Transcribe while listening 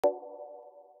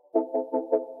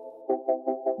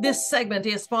This segment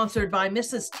is sponsored by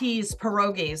Mrs. T's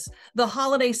Pierogies. The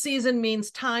holiday season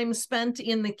means time spent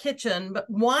in the kitchen, but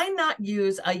why not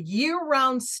use a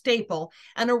year-round staple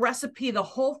and a recipe the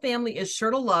whole family is sure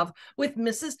to love with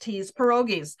Mrs. T's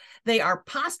Pierogies? They are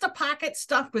pasta pockets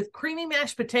stuffed with creamy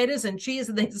mashed potatoes and cheese,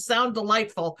 and they sound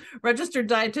delightful. Registered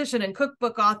dietitian and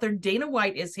cookbook author Dana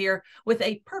White is here with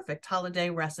a perfect holiday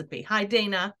recipe. Hi,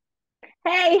 Dana.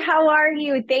 Hey, how are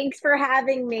you? Thanks for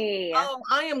having me. Oh,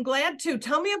 I am glad to.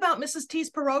 Tell me about Mrs.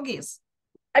 T's Pierogies.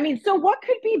 So what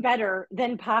could be better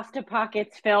than pasta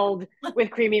pockets filled with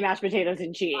creamy mashed potatoes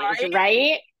and cheese, Right?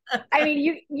 right?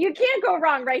 You can't go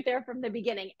wrong right there from the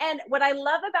beginning. And what I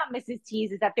love about Mrs.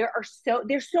 T's is that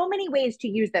there's so many ways to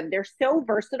use them. They're so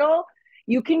versatile.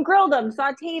 You can grill them,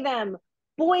 saute them,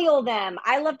 boil them.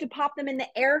 I love to pop them in the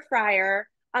air fryer.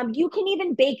 You can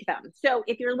even bake them. So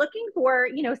if you're looking for,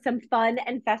 some fun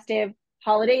and festive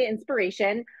holiday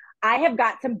inspiration, I have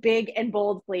got some big and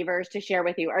bold flavors to share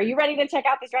with you. Are you ready to check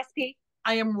out this recipe?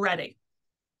 I am ready.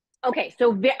 Okay,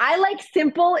 so I like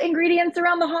simple ingredients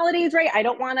around the holidays, right? I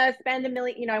don't want to spend a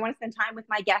million, I want to spend time with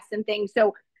my guests and things.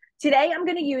 So today I'm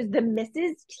going to use the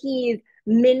Mrs. T's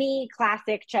mini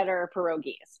classic cheddar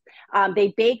pierogies.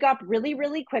 They bake up really,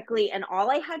 really quickly, and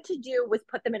all I had to do was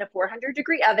put them in a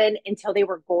 400-degree oven until they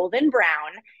were golden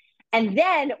brown. And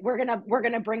then we're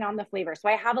gonna bring on the flavor. So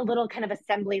I have a little kind of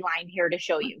assembly line here to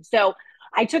show you. So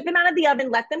I took them out of the oven,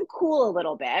 let them cool a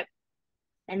little bit.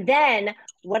 And then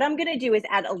what I'm gonna do is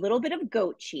add a little bit of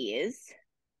goat cheese.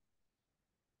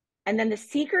 And then the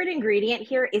secret ingredient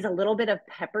here is a little bit of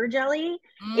pepper jelly.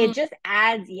 It just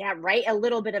adds, a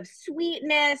little bit of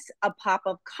sweetness, a pop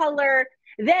of color.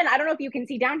 Then I don't know if you can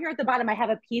see down here at the bottom, I have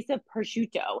a piece of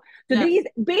prosciutto. So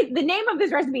the name of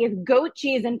this recipe is goat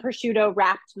cheese and prosciutto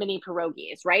wrapped mini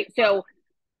pierogies, right? So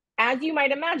as you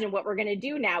might imagine, what we're going to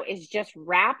do now is just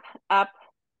wrap up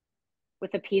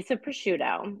with a piece of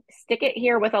prosciutto, stick it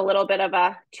here with a little bit of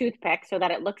a toothpick so that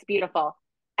it looks beautiful.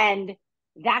 And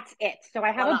that's it. So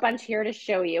I have a bunch here to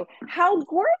show you. How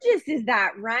gorgeous is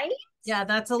that, right? Yeah,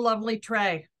 that's a lovely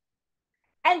tray.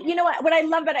 And you know what I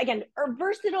love about it, again, are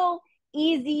versatile,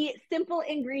 easy, simple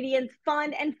ingredients,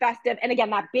 fun and festive. And again,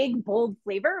 that big, bold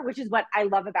flavor, which is what I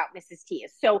love about Mrs.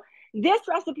 T's. So this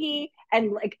recipe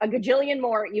and like a gajillion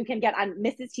more you can get on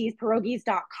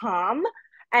mrstspierogies.com.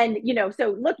 And,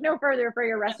 so look no further for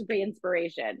your recipe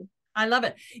inspiration. I love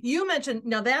it. You mentioned,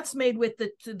 now that's made with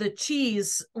the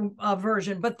cheese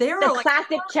version, but there are like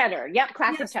classic cheddar. Yep,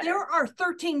 classic cheddar. There are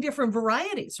 13 different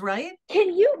varieties, right?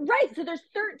 Right. So there's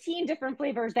 13 different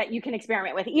flavors that you can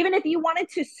experiment with. Even if you wanted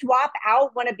to swap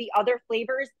out one of the other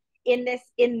flavors in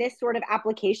this sort of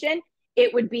application,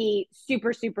 it would be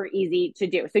super, super easy to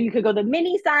do. So you could go the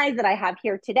mini size that I have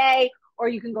here today, or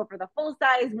you can go for the full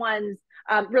size ones.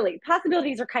 Really,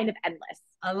 possibilities are kind of endless.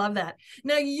 I love that.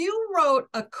 Now, you wrote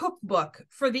a cookbook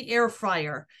for the air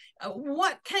fryer.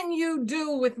 What can you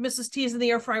do with Mrs. T's in the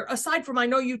air fryer, aside from, I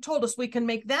know you told us we can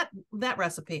make that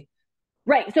recipe?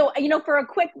 Right. So, for a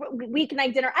quick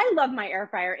weeknight dinner, I love my air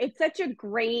fryer. It's such a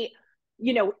great,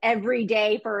 every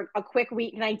day for a quick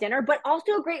weeknight dinner, but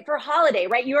also great for holiday,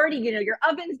 right? You already, your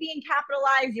oven's being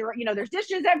capitalized, there's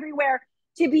dishes everywhere.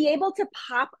 To be able to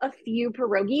pop a few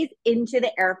pierogies into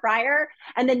the air fryer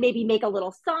and then maybe make a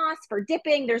little sauce for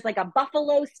dipping. There's like a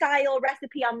buffalo style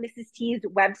recipe on Mrs. T's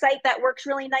website that works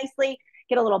really nicely.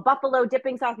 Get a little buffalo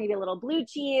dipping sauce, maybe a little blue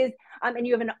cheese, and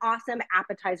you have an awesome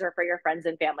appetizer for your friends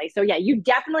and family. So yeah, you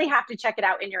definitely have to check it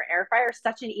out in your air fryer.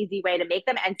 Such an easy way to make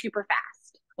them and super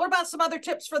fast. What about some other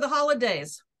tips for the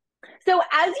holidays? So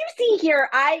as you see here,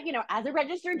 as a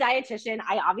registered dietitian,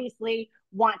 I obviously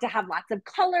want to have lots of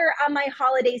color on my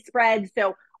holiday spread.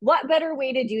 So what better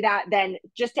way to do that than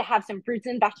just to have some fruits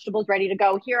and vegetables ready to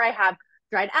go? Here I have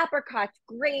dried apricots,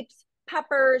 grapes,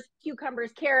 peppers,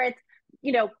 cucumbers, carrots.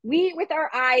 We eat with our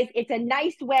eyes. It's a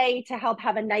nice way to help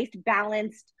have a nice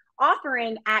balanced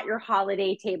offering at your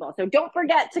holiday table. So don't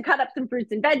forget to cut up some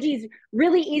fruits and veggies.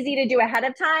 Really easy to do ahead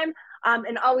of time,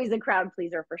 and always a crowd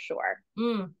pleaser for sure.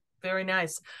 Very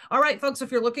nice. All right, folks,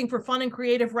 if you're looking for fun and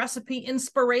creative recipe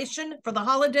inspiration for the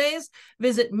holidays,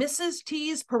 visit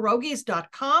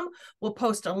mrstspierogies.com. We'll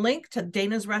post a link to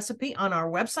Dana's recipe on our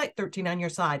website,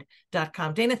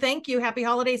 13onyourside.com. Dana, thank you. Happy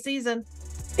holiday season.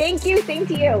 Thank you. Same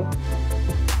to you.